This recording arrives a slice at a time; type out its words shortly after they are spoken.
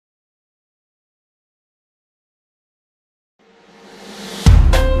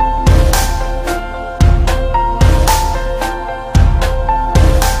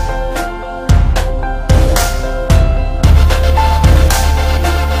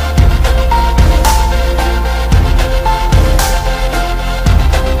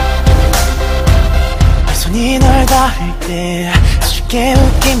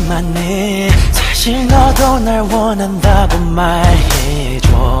그만해. 사실 너도 날 원한다고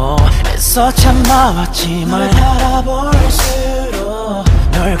말해줘. 애써 참아왔지만 널 바라볼수록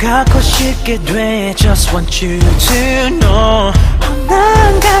널 갖고 싶게 돼. Just want you to know.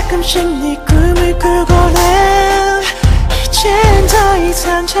 난 가끔씩 네 꿈을 꾸곤 해. 이젠 더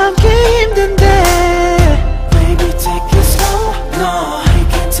이상 참기 힘든데. Baby take it slow. No, I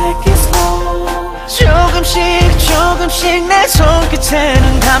can't take it slow. 조금씩 내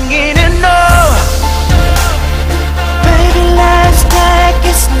손끝에는 담기는 너. Baby let's take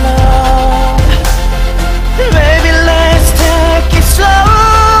it slow. Baby let's take it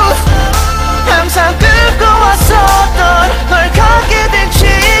slow. 항상 꿈꿔왔었던 널 갖게 된 지금.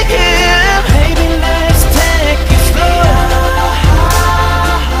 Baby let's take it slow.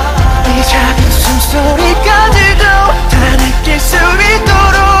 이 작은 숨소리까지도 다 느낄 수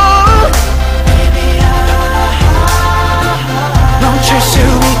있도록 멈출 수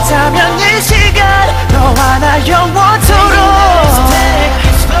있다면 이 시간 너와 나 영원토록.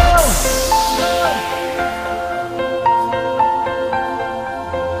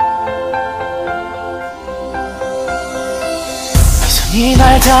 손이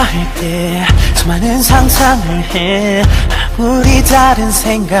날 닿을 때 수많은 상상을 해. 아무리 다른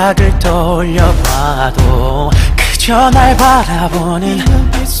생각을 떠올려봐도 그저 날 바라보는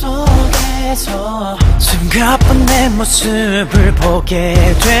눈빛 속에서 숨가쁜 내 모습을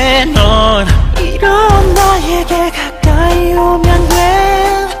보게 돼. 넌 이런 나에게 가까이 오면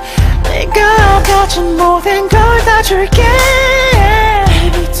돼. 내가 가진 모든 걸 다 줄게.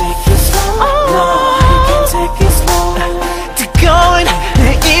 Baby take it slow. No, I can't take it slow. 뜨거운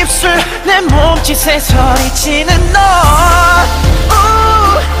내 입술 내 몸짓에 소리치는 너.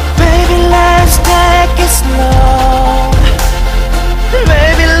 Ooh, baby let's take it slow.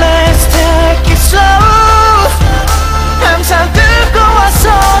 Baby let's take it slow. 항상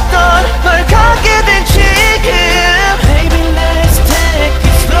꿈꿔왔었던 널 갖게 된 지금. Baby let's take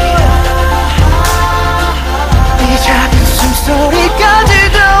it slow. 이 작은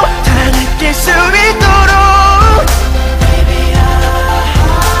숨소리까지도 다 느낄 수 있도록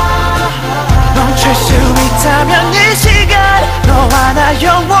멈출 수 있다면 이 시간 너와 나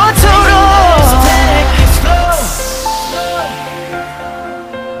영원토록.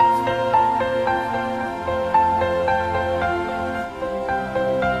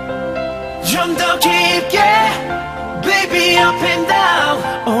 좀 더 깊게 Baby up and down.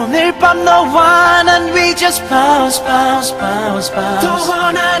 오늘 밤 너와 난 We just bounce bounce bounce bounce. 더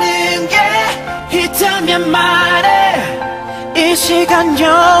원하는 게 있다면 말해. 이 시간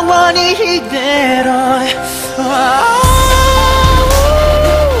영원히 이대로.